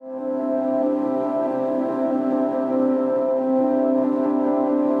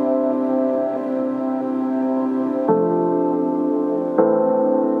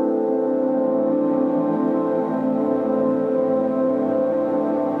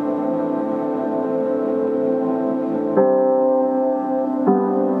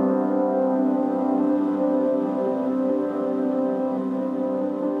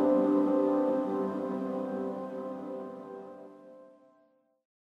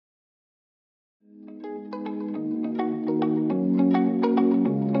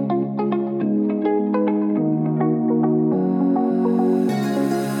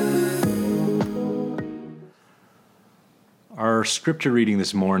Our scripture reading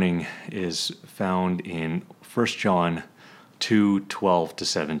this morning is found in 1 John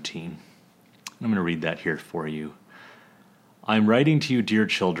 2:12-17. I'm going to read that here for you. I'm writing to you, dear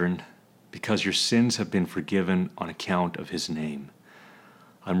children, because your sins have been forgiven on account of his name.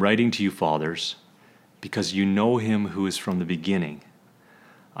 I'm writing to you, fathers, because you know him who is from the beginning.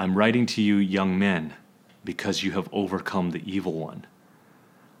 I'm writing to you, young men, because you have overcome the evil one.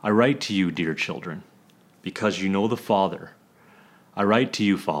 I write to you, dear children, because you know the Father. I write to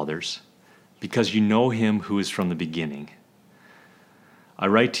you, fathers, because you know him who is from the beginning. I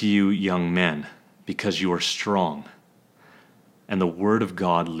write to you, young men, because you are strong, and the word of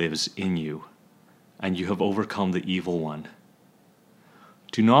God lives in you, and you have overcome the evil one.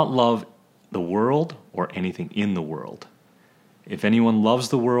 Do not love the world or anything in the world. If anyone loves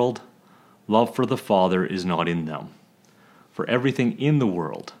the world, love for the Father is not in them. For everything in the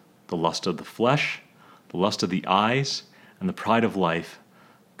world, the lust of the flesh, the lust of the eyes, and the pride of life,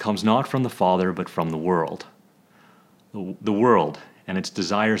 comes not from the Father, but from the world. The world and its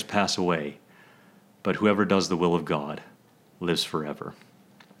desires pass away, but whoever does the will of God lives forever.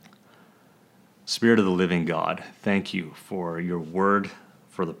 Spirit of the living God, thank you for your word,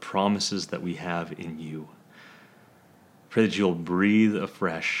 for the promises that we have in you. Pray that you'll breathe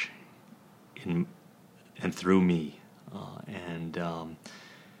afresh in and through me,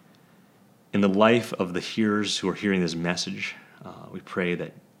 in the life of the hearers who are hearing this message. We pray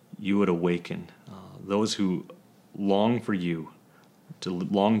that you would awaken those who long for you, to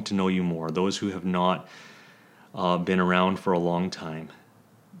long to know you more, those who have not been around for a long time.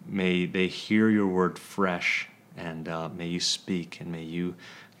 May they hear your word fresh, and may you speak, and may you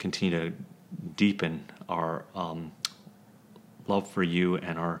continue to deepen our love for you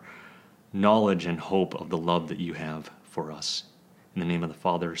and our knowledge and hope of the love that you have for us. In the name of the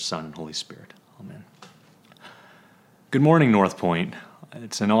Father, Son, and Holy Spirit. Amen. Good morning, North Point.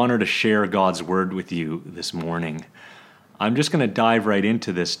 It's an honor to share God's word with you this morning. I'm just going to dive right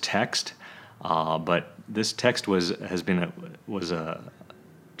into this text, but this text was a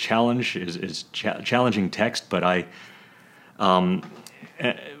challenge, is challenging text, but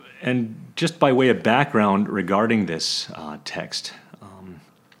and just by way of background regarding this text,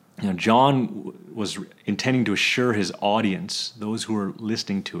 John was intending to assure his audience, those who were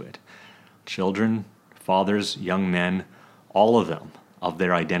listening to it, children, fathers, young men, all of them, of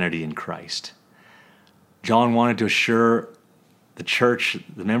their identity in Christ. John wanted to assure the church,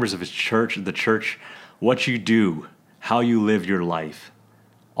 the members of his church, the church, what you do, how you live your life,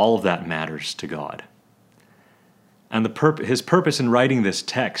 all of that matters to God. And his purpose in writing this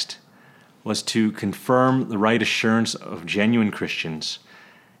text was to confirm the right assurance of genuine Christians,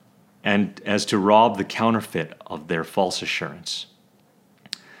 and as to rob the counterfeit of their false assurance.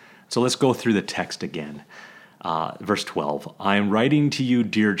 So let's go through the text again. Verse 12, I am writing to you,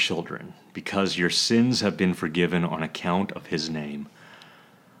 dear children, because your sins have been forgiven on account of his name.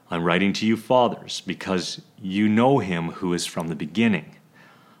 I'm writing to you, fathers, because you know him who is from the beginning.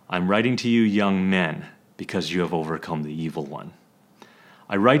 I'm writing to you, young men, because you have overcome the evil one.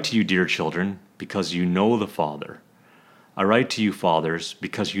 I write to you, dear children, because you know the Father. I write to you, fathers,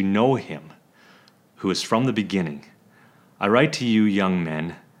 because you know him who is from the beginning. I write to you, young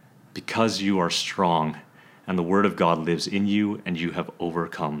men, because you are strong, and the word of God lives in you, and you have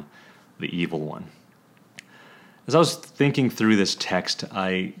overcome the evil one. As I was thinking through this text,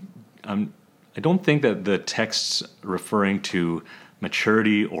 I don't think that the text's referring to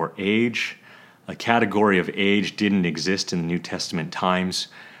maturity or age. A category of age didn't exist in the New Testament times.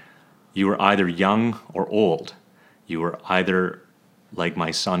 You were either young or old. You were either like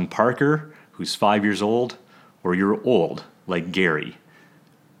my son Parker, who's 5 years old, or you're old, like Gary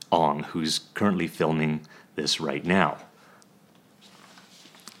Ong, who's currently filming this right now.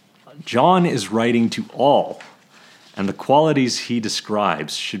 John is writing to all, and the qualities he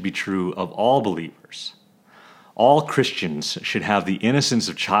describes should be true of all believers. All Christians should have the innocence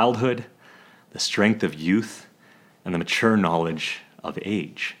of childhood, the strength of youth, and the mature knowledge of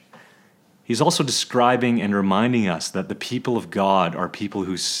age. He's also describing and reminding us that the people of God are people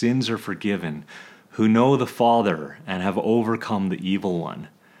whose sins are forgiven, who know the Father and have overcome the evil one.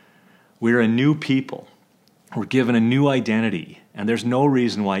 We're a new people. We're given a new identity, and there's no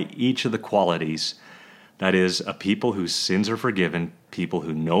reason why each of the qualities, that is, a people whose sins are forgiven, people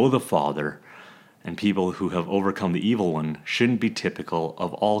who know the Father, and people who have overcome the evil one, shouldn't be typical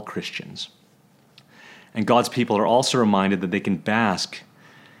of all Christians. And God's people are also reminded that they can bask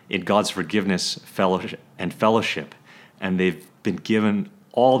in God's forgiveness fellowship, and they've been given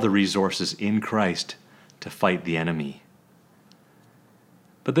all the resources in Christ to fight the enemy.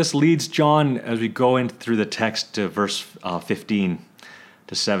 But this leads John, as we go in through the text to verse 15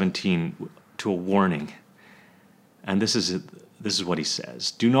 to 17, to a warning. And this is what he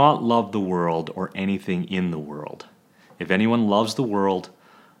says. Do not love the world or anything in the world. If anyone loves the world,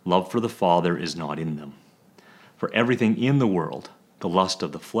 love for the Father is not in them. For everything in the world, the lust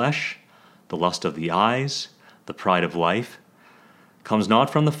of the flesh, the lust of the eyes, the pride of life, comes not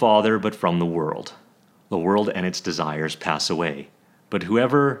from the Father, but from the world. The world and its desires pass away, but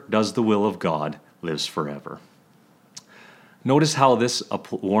whoever does the will of God lives forever. Notice how this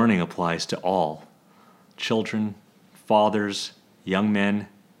warning applies to all. Children, fathers, young men,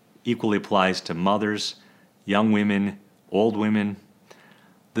 equally applies to mothers, young women, old women.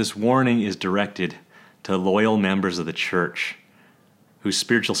 This warning is directed to loyal members of the church whose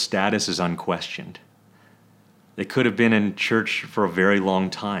spiritual status is unquestioned. They could have been in church for a very long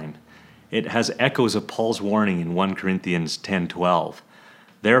time. It has echoes of Paul's warning in 1 Corinthians 10:12.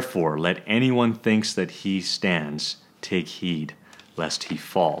 Therefore, let anyone thinks that he stands take heed lest he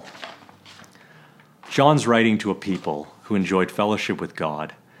fall. John's writing to a people who enjoyed fellowship with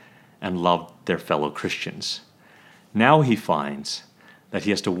God and loved their fellow Christians. Now he finds that he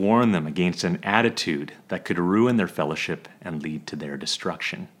has to warn them against an attitude that could ruin their fellowship and lead to their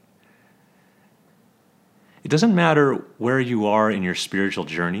destruction. It doesn't matter where you are in your spiritual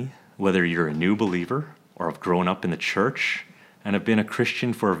journey, whether you're a new believer or have grown up in the church and have been a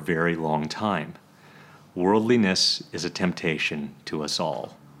Christian for a very long time. Worldliness is a temptation to us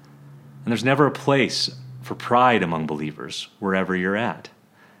all. And there's never a place for pride among believers, wherever you're at.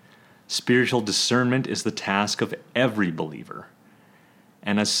 Spiritual discernment is the task of every believer.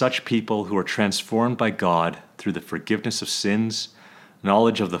 And as such people who are transformed by God through the forgiveness of sins,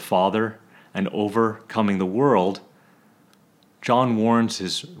 knowledge of the Father, and overcoming the world, John warns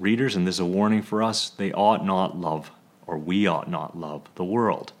his readers, and this is a warning for us, they ought not love, or we ought not love, the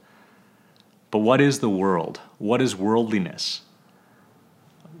world. But what is the world? What is worldliness?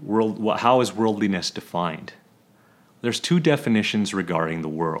 How is worldliness defined? There's two definitions regarding the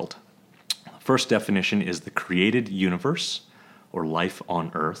world. The first definition is the created universe, or life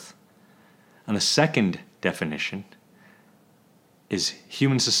on earth. And the second definition is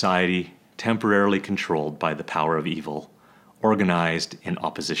human society temporarily controlled by the power of evil, organized in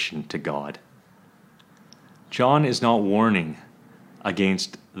opposition to God. John is not warning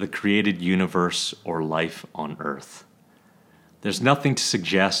against the created universe or life on earth. There's nothing to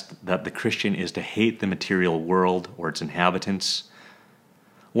suggest that the Christian is to hate the material world or its inhabitants.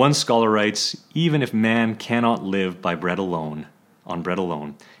 One scholar writes, even if man cannot live by bread alone, on bread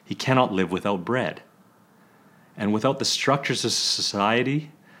alone, he cannot live without bread. And without the structures of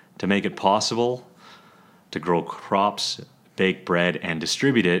society to make it possible to grow crops, bake bread, and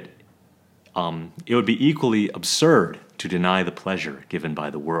distribute it, it would be equally absurd to deny the pleasure given by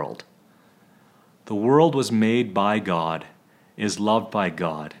the world. The world was made by God, is loved by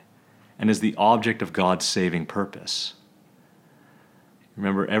God, and is the object of God's saving purpose.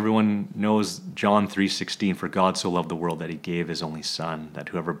 Remember, everyone knows John 3:16, for God so loved the world that he gave his only Son, that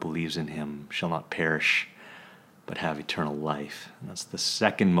whoever believes in him shall not perish, but have eternal life. And that's the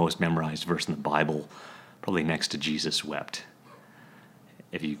second most memorized verse in the Bible, probably next to Jesus wept.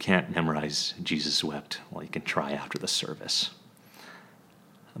 If you can't memorize Jesus wept, well, you can try after the service.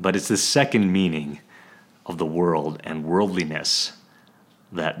 But it's the second meaning of the world and worldliness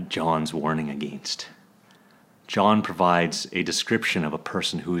that John's warning against. John provides a description of a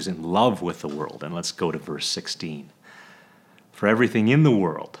person who is in love with the world. And let's go to verse 16. For everything in the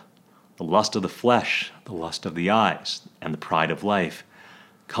world, the lust of the flesh, the lust of the eyes, and the pride of life,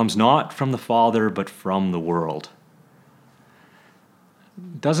 comes not from the Father, but from the world.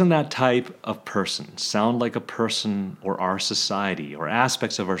 Doesn't that type of person sound like a person or our society or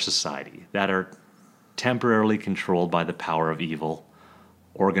aspects of our society that are temporarily controlled by the power of evil,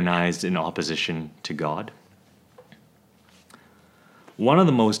 organized in opposition to God? One of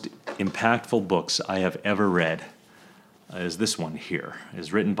the most impactful books I have ever read is this one here.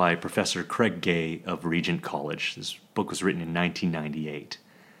 It's written by Professor Craig Gay of Regent College. This book was written in 1998.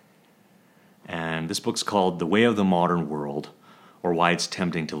 And this book's called The Way of the Modern World, or Why It's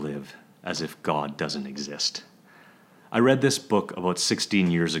Tempting to Live as If God Doesn't Exist. I read this book about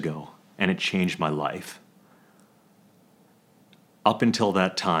 16 years ago, and it changed my life. Up until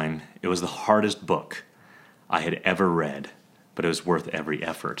that time, it was the hardest book I had ever read, but it was worth every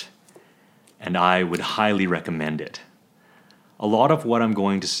effort. And I would highly recommend it. A lot of what I'm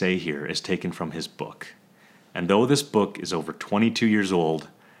going to say here is taken from his book. And though this book is over 22 years old,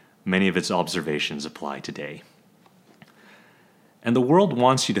 many of its observations apply today. And the world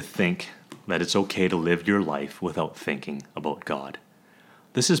wants you to think that it's okay to live your life without thinking about God.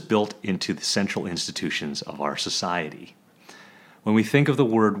 This is built into the central institutions of our society. When we think of the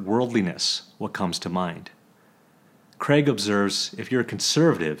word worldliness, what comes to mind? Craig observes, if you're a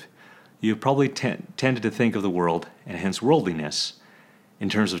conservative, you've probably tended to think of the world, and hence worldliness, in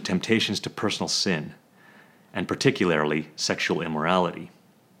terms of temptations to personal sin, and particularly sexual immorality.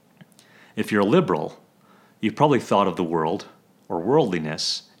 If you're a liberal, you've probably thought of the world, or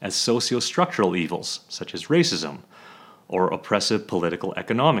worldliness, as socio-structural evils, such as racism, or oppressive political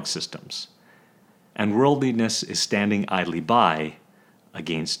economic systems. And worldliness is standing idly by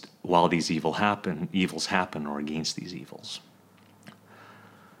against while these evils happen, or against these evils.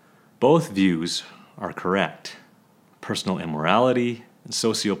 Both views are correct. Personal immorality and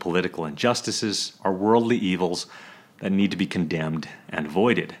socio-political injustices are worldly evils that need to be condemned and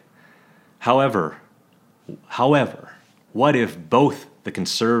avoided. However, what if both the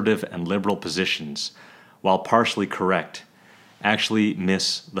conservative and liberal positions, while partially correct, actually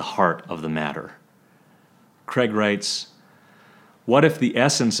miss the heart of the matter? Craig writes, what if the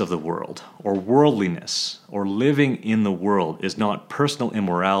essence of the world, or worldliness, or living in the world is not personal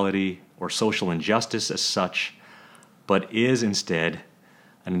immorality or social injustice as such, but is instead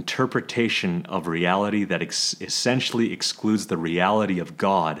an interpretation of reality that essentially excludes the reality of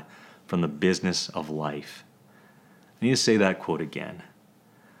God from the business of life? I need to say that quote again.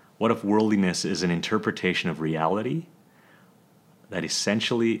 What if worldliness is an interpretation of reality that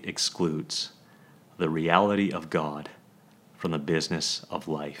essentially excludes the reality of God from the business of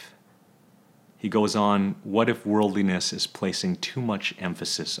life? He goes on, what if worldliness is placing too much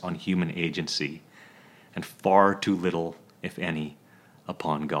emphasis on human agency and far too little, if any,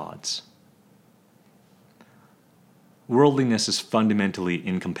 upon God's? Worldliness is fundamentally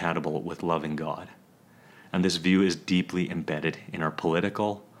incompatible with loving God, and this view is deeply embedded in our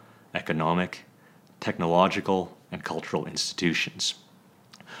political, economic, technological, and cultural institutions.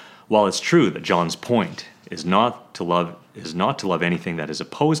 While it's true that John's point is not to love anything that is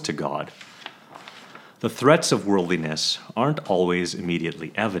opposed to God, the threats of worldliness aren't always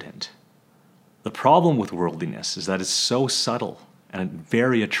immediately evident. The problem with worldliness is that it's so subtle and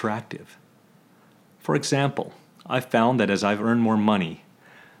very attractive. For example, I've found that as I've earned more money,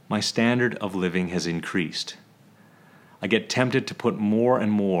 my standard of living has increased. I get tempted to put more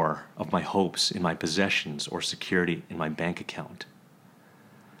and more of my hopes in my possessions or security in my bank account.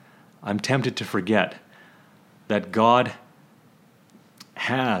 I'm tempted to forget that God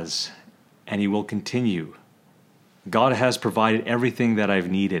has, and He will continue. God has provided everything that I've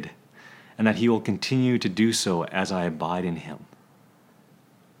needed, and that He will continue to do so as I abide in Him.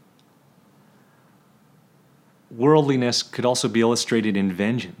 Worldliness could also be illustrated in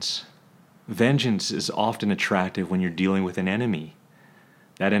vengeance. Vengeance is often attractive when you're dealing with an enemy.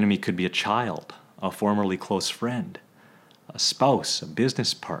 That enemy could be a child, a formerly close friend, a spouse, a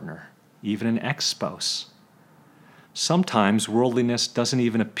business partner, even an ex-spouse. Sometimes worldliness doesn't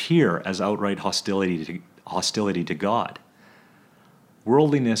even appear as outright hostility to God.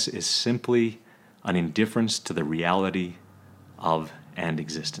 Worldliness is simply an indifference to the reality of and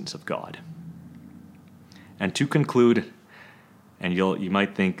existence of God. And to conclude, and you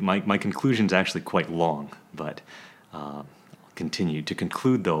might think my conclusion's actually quite long, but I'll continue. To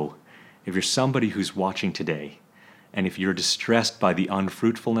conclude, though, if you're somebody who's watching today, and if you're distressed by the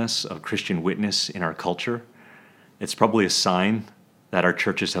unfruitfulness of Christian witness in our culture, it's probably a sign that our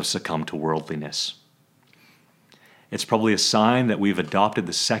churches have succumbed to worldliness. It's probably a sign that we've adopted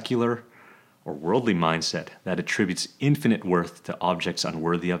the secular or worldly mindset that attributes infinite worth to objects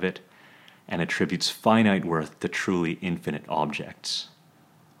unworthy of it, and attributes finite worth to truly infinite objects.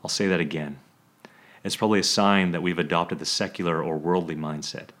 I'll say that again. It's probably a sign that we've adopted the secular or worldly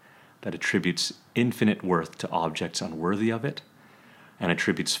mindset that attributes infinite worth to objects unworthy of it, and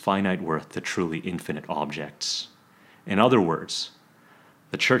attributes finite worth to truly infinite objects. In other words,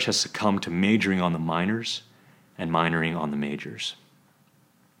 the church has succumbed to majoring on the minors and minoring on the majors.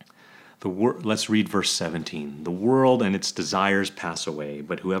 Let's read verse 17. The world and its desires pass away,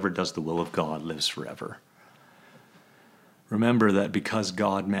 but whoever does the will of God lives forever. Remember that because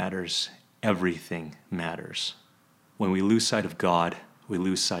God matters, everything matters. When we lose sight of God, we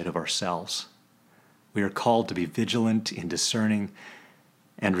lose sight of ourselves. We are called to be vigilant in discerning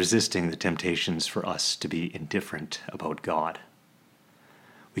and resisting the temptations for us to be indifferent about God.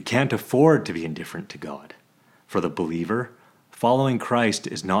 We can't afford to be indifferent to God. For the believer, following Christ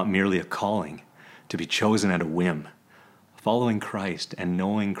is not merely a calling to be chosen at a whim. Following Christ and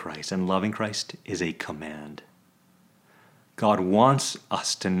knowing Christ and loving Christ is a command. God wants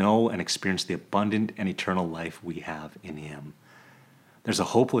us to know and experience the abundant and eternal life we have in Him. There's a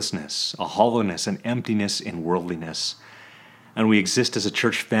hopelessness, a hollowness, an emptiness in worldliness, And we exist as a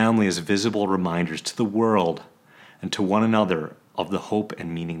church family as visible reminders to the world and to one another of the hope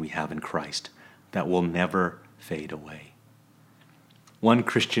and meaning we have in Christ that will never fade away. One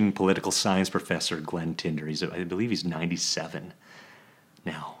Christian political science professor, Glenn Tinder, I believe he's 97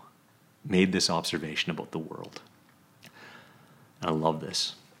 now, made this observation about the world. And I love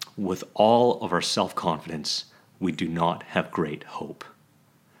this. With all of our self-confidence, we do not have great hope.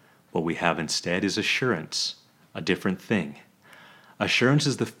 What we have instead is assurance, a different thing. Assurance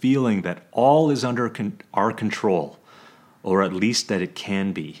is the feeling that all is under our control, or at least that it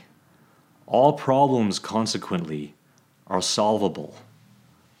can be. All problems, consequently, are solvable.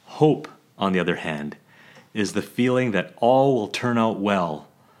 Hope, on the other hand, is the feeling that all will turn out well,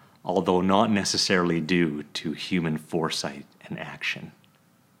 although not necessarily due to human foresight and action.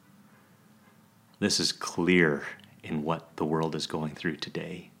 This is clear in what the world is going through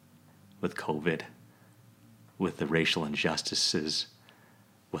today, with COVID, with the racial injustices,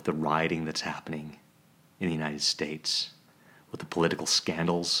 with the rioting that's happening in the United States, with the political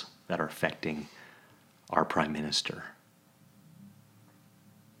scandals that are affecting our Prime Minister.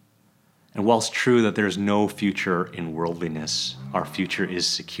 And whilst true that there is no future in worldliness, our future is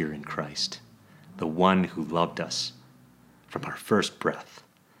secure in Christ, the one who loved us from our first breath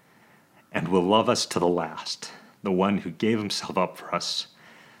and will love us to the last, the one who gave himself up for us,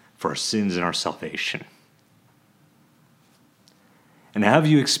 for our sins and our salvation. And have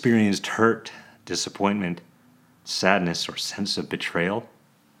you experienced hurt, disappointment, sadness, or sense of betrayal?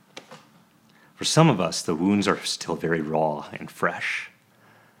 For some of us, the wounds are still very raw and fresh.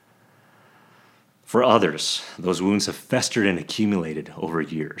 For others, those wounds have festered and accumulated over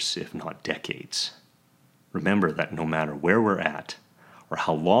years, if not decades. Remember that no matter where we're at, or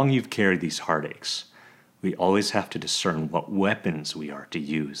how long you've carried these heartaches, we always have to discern what weapons we are to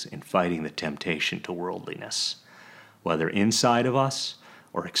use in fighting the temptation to worldliness, whether inside of us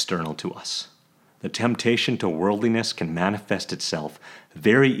or external to us. The temptation to worldliness can manifest itself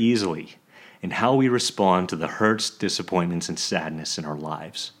very easily in how we respond to the hurts, disappointments, and sadness in our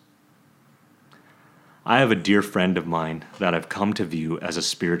lives. I have a dear friend of mine that I've come to view as a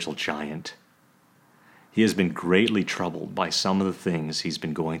spiritual giant. He has been greatly troubled by some of the things he's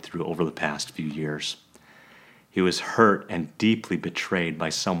been going through over the past few years. He was hurt and deeply betrayed by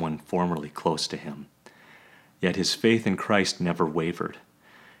someone formerly close to him. Yet his faith in Christ never wavered.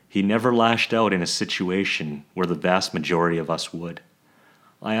 He never lashed out in a situation where the vast majority of us would.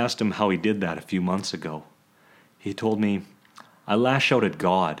 I asked him how he did that a few months ago. He told me, "I lash out at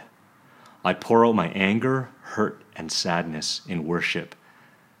God. I pour out my anger, hurt, and sadness in worship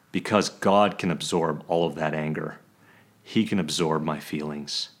because God can absorb all of that anger. He can absorb my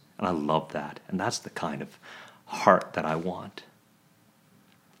feelings." And I love that. And that's the kind of heart that I want.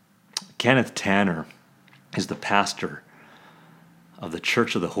 Kenneth Tanner is the pastor of the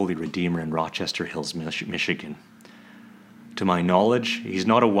Church of the Holy Redeemer in Rochester Hills, Michigan. To my knowledge, he's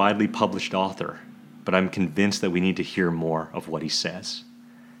not a widely published author, but I'm convinced that we need to hear more of what he says.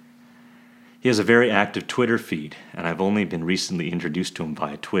 He has a very active Twitter feed, and I've only been recently introduced to him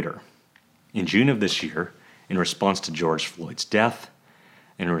via Twitter. In June of this year, in response to George Floyd's death,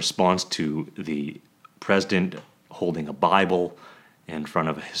 in response to the president holding a Bible in front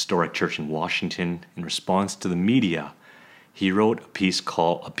of a historic church in Washington, in response to the media, he wrote a piece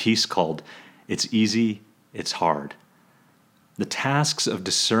called "It's Easy, It's Hard." The tasks of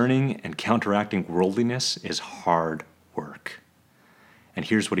discerning and counteracting worldliness is hard work. And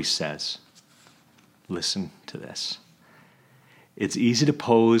here's what he says. Listen to this. It's easy to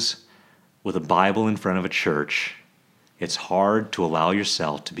pose with a Bible in front of a church. It's hard to allow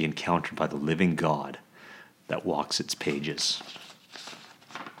yourself to be encountered by the living God that walks its pages.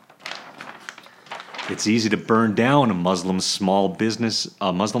 It's easy to burn down a Muslim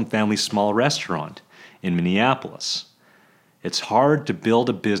family small restaurant in Minneapolis. It's hard to build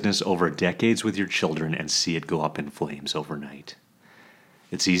a business over decades with your children and see it go up in flames overnight.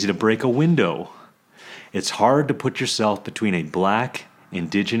 It's easy to break a window. It's hard to put yourself between a black,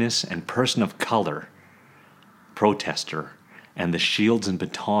 indigenous, and person of color protester and the shields and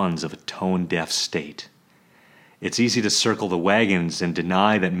batons of a tone-deaf state. It's easy to circle the wagons and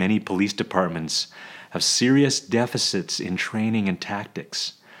deny that many police departments have serious deficits in training and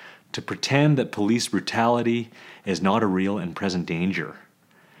tactics, to pretend that police brutality is not a real and present danger.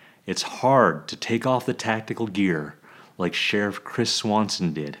 It's hard to take off the tactical gear like Sheriff Chris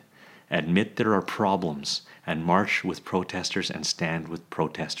Swanson did, admit there are problems, and march with protesters and stand with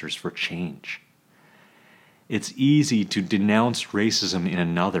protesters for change. It's easy to denounce racism in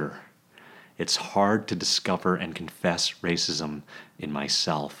another. It's hard to discover and confess racism in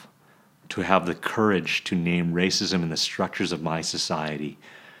myself, to have the courage to name racism in the structures of my society,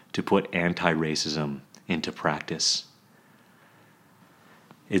 to put anti-racism into practice.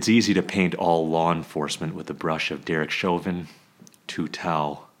 It's easy to paint all law enforcement with the brush of Derek Chauvin, Tu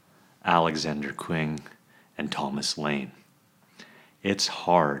Tao, Alexander Quing, and Thomas Lane. It's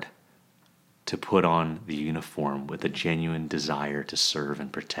hard to put on the uniform with a genuine desire to serve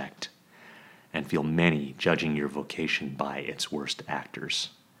and protect, and feel many judging your vocation by its worst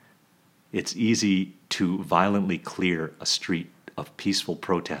actors. It's easy to violently clear a street of peaceful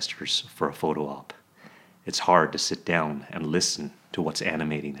protesters for a photo op. It's hard to sit down and listen to what's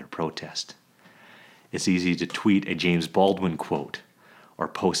animating their protest. It's easy to tweet a James Baldwin quote or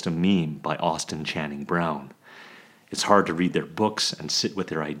post a meme by Austin Channing Brown. It's hard to read their books and sit with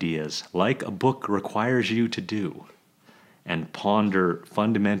their ideas, like a book requires you to do, and ponder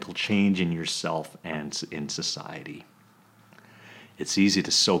fundamental change in yourself and in society. It's easy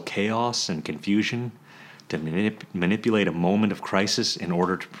to sow chaos and confusion, to manipulate a moment of crisis in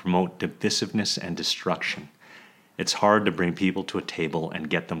order to promote divisiveness and destruction. It's hard to bring people to a table and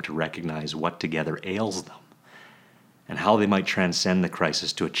get them to recognize what together ails them, and how they might transcend the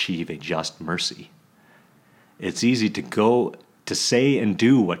crisis to achieve a just mercy. It's easy to go to say and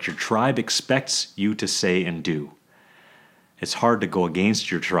do what your tribe expects you to say and do. It's hard to go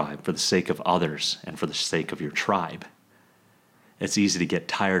against your tribe for the sake of others and for the sake of your tribe. It's easy to get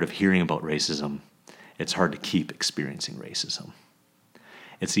tired of hearing about racism. It's hard to keep experiencing racism.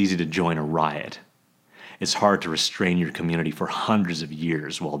 It's easy to join a riot. It's hard to restrain your community for hundreds of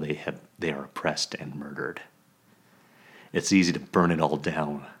years while they are oppressed and murdered. It's easy to burn it all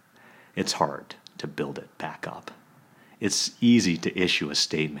down. It's hard to build it back up. It's easy to issue a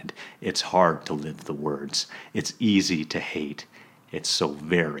statement. It's hard to live the words. It's easy to hate. It's so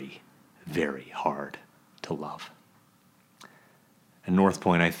very, very hard to love. At North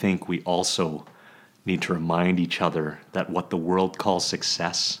Point, I think we also need to remind each other that what the world calls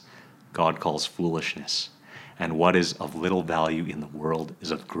success, God calls foolishness, and what is of little value in the world is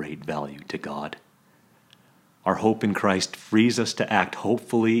of great value to God. Our hope in Christ frees us to act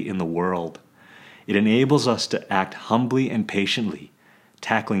hopefully in the world. It enables us to act humbly and patiently,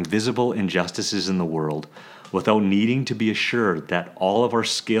 tackling visible injustices in the world without needing to be assured that all of our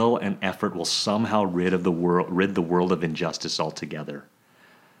skill and effort will somehow rid the world of injustice altogether.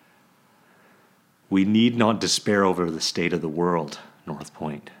 We need not despair over the state of the world, North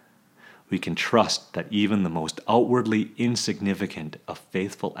Point. We can trust that even the most outwardly insignificant of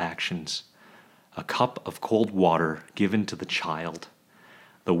faithful actions, a cup of cold water given to the child,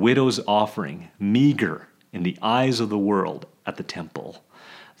 the widow's offering, meager in the eyes of the world at the temple,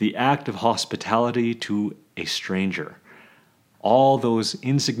 the act of hospitality to a stranger, all those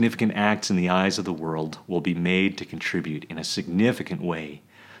insignificant acts in the eyes of the world will be made to contribute in a significant way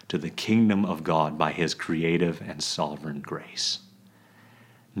to the kingdom of God by His creative and sovereign grace.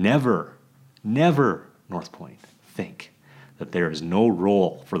 Never, never, North Point, think that there is no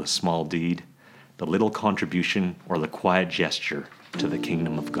role for the small deed, the little contribution, or the quiet gesture to the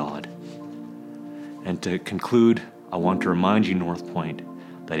kingdom of God. And to conclude, I want to remind you, North Point,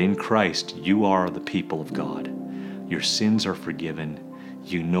 that in Christ you are the people of God. Your sins are forgiven,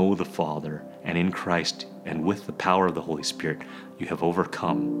 you know the Father, and in Christ and with the power of the Holy Spirit, you have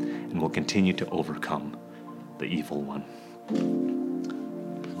overcome and will continue to overcome the evil one.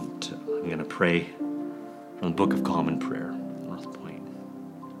 And I'm going to pray from the Book of Common Prayer, North Point.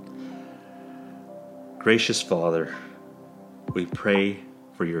 Gracious Father, we pray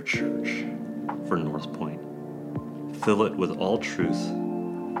for your church, for North Point. Fill it with all truth,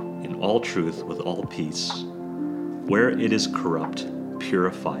 in all truth with all peace. Where it is corrupt,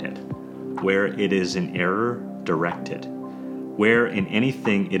 purify it. Where it is in error, direct it. Where in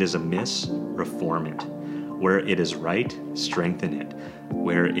anything it is amiss, reform it. Where it is right, strengthen it.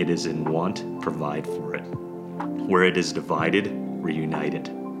 Where it is in want, provide for it. Where it is divided, reunite it.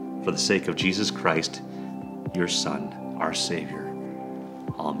 For the sake of Jesus Christ, your Son, our Savior.